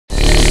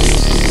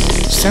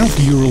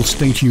South Ural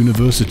State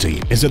University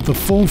is at the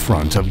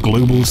forefront of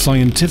global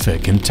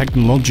scientific and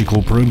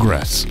technological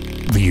progress.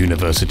 The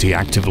university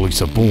actively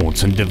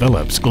supports and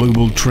develops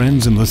global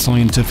trends in the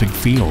scientific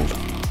field.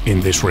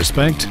 In this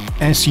respect,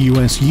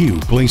 SUSU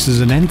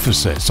places an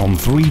emphasis on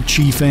three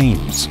chief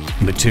aims: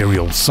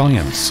 material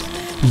science,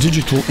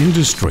 digital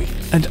industry,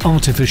 and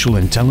artificial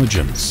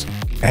intelligence.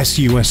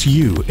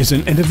 SUSU is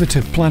an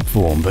innovative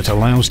platform that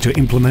allows to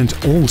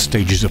implement all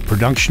stages of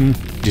production,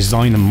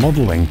 design and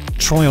modeling,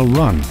 trial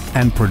run,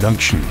 and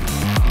production.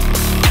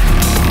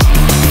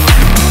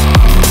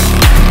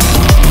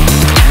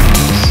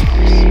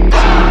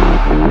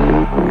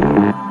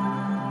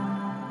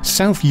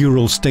 South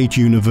Ural State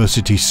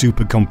University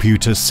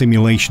Supercomputer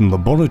Simulation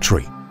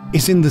Laboratory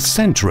is in the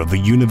center of the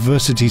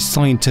university's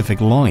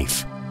scientific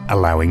life,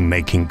 allowing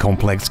making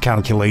complex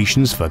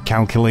calculations for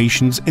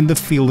calculations in the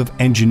field of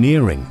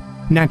engineering,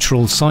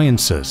 natural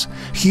sciences,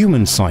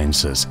 human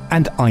sciences,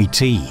 and IT.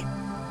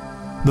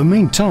 The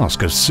main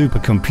task of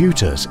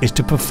supercomputers is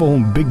to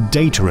perform big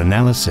data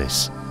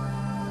analysis.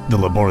 The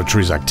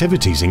laboratory's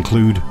activities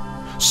include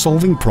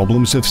solving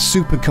problems of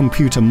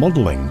supercomputer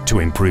modeling to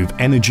improve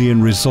energy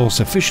and resource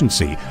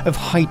efficiency of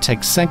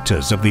high-tech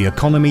sectors of the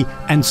economy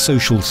and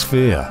social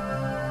sphere,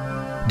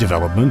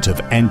 development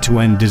of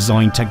end-to-end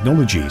design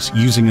technologies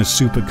using a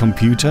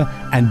supercomputer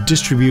and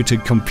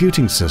distributed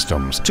computing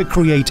systems to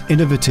create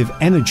innovative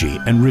energy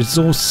and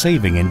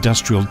resource-saving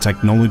industrial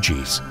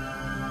technologies,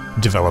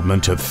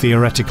 development of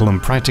theoretical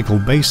and practical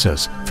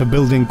basis for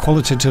building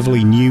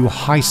qualitatively new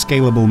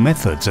high-scalable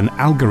methods and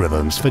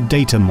algorithms for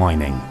data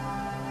mining,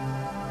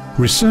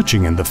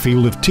 researching in the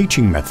field of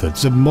teaching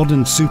methods of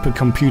modern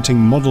supercomputing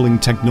modeling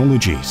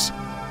technologies.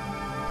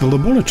 The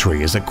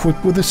laboratory is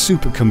equipped with a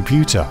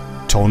supercomputer,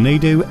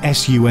 Tornado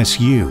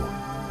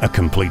SUSU, a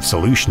complete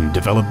solution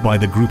developed by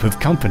the group of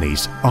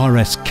companies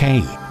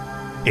RSK.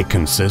 It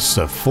consists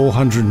of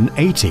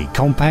 480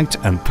 compact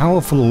and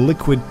powerful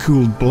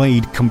liquid-cooled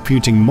blade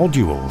computing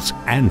modules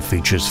and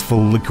features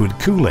full liquid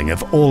cooling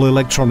of all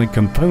electronic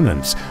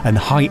components and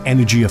high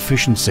energy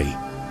efficiency.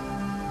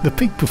 The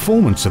peak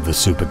performance of the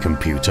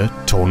supercomputer,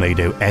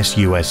 Tornado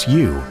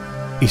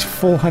SUSU, is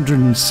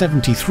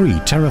 473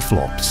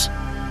 teraflops.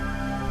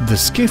 The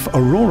SCIF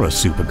Aurora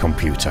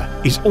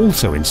supercomputer is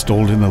also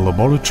installed in the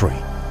laboratory.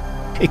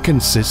 It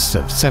consists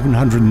of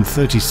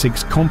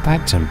 736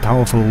 compact and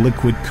powerful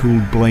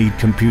liquid-cooled blade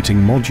computing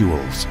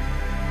modules.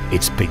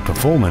 Its peak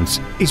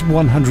performance is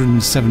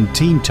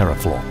 117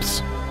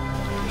 teraflops.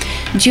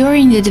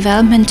 During the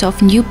development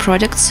of new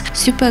products,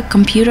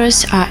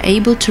 supercomputers are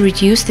able to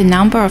reduce the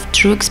number of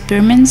true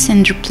experiments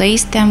and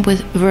replace them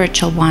with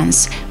virtual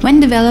ones. When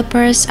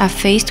developers are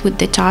faced with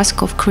the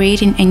task of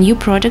creating a new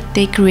product,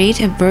 they create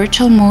a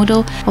virtual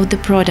model of the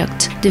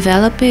product,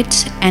 develop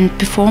it, and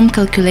perform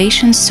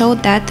calculations so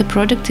that the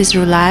product is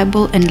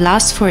reliable and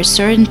lasts for a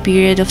certain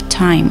period of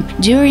time.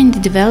 During the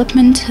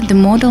development, the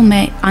model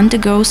may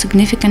undergo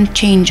significant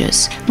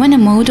changes. When a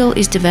model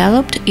is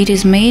developed, it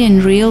is made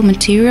in real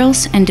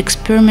materials and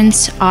experiments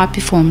are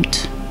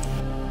performed.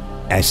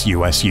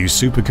 SUSU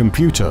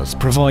supercomputers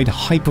provide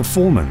high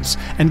performance,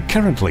 and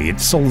currently it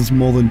solves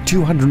more than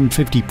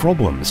 250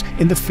 problems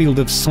in the field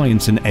of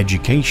science and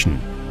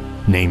education,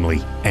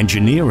 namely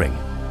engineering,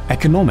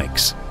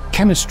 economics,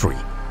 chemistry,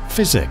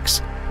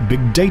 physics,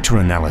 big data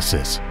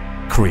analysis,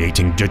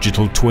 creating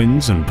digital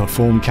twins and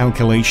perform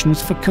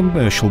calculations for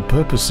commercial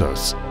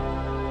purposes.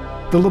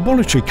 The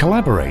laboratory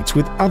collaborates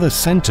with other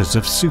centers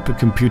of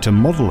supercomputer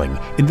modeling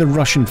in the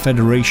Russian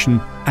Federation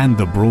and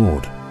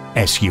abroad.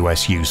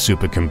 SUSU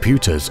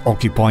supercomputers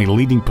occupy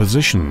leading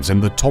positions in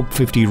the top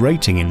 50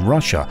 rating in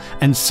Russia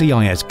and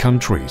CIS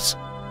countries.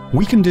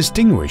 We can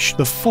distinguish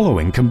the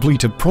following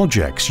completed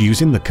projects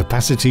using the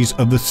capacities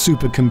of the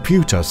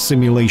supercomputer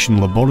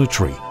simulation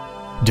laboratory: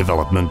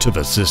 development of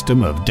a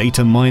system of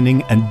data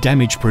mining and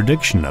damage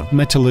prediction of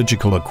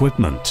metallurgical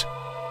equipment,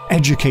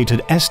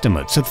 educated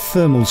estimates of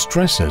thermal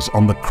stresses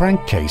on the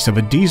crankcase of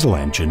a diesel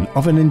engine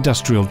of an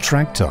industrial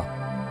tractor,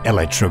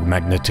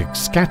 electromagnetic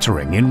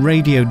scattering in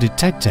radio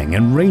detecting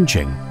and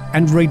ranging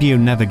and radio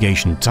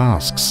navigation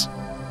tasks,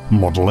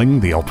 modeling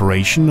the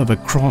operation of a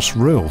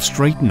cross-roll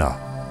straightener,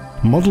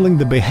 modeling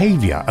the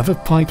behavior of a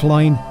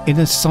pipeline in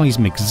a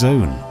seismic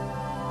zone,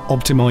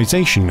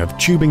 optimization of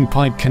tubing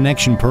pipe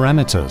connection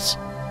parameters,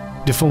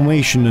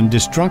 deformation and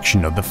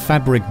destruction of the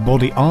fabric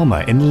body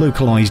armor in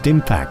localized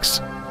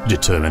impacts,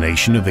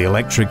 determination of the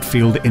electric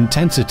field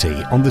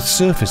intensity on the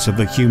surface of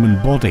the human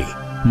body,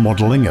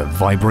 modeling of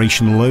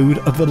vibration load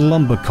of the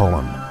lumbar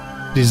column,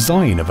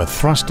 design of a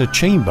thruster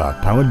chamber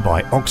powered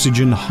by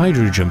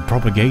oxygen-hydrogen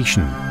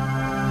propagation.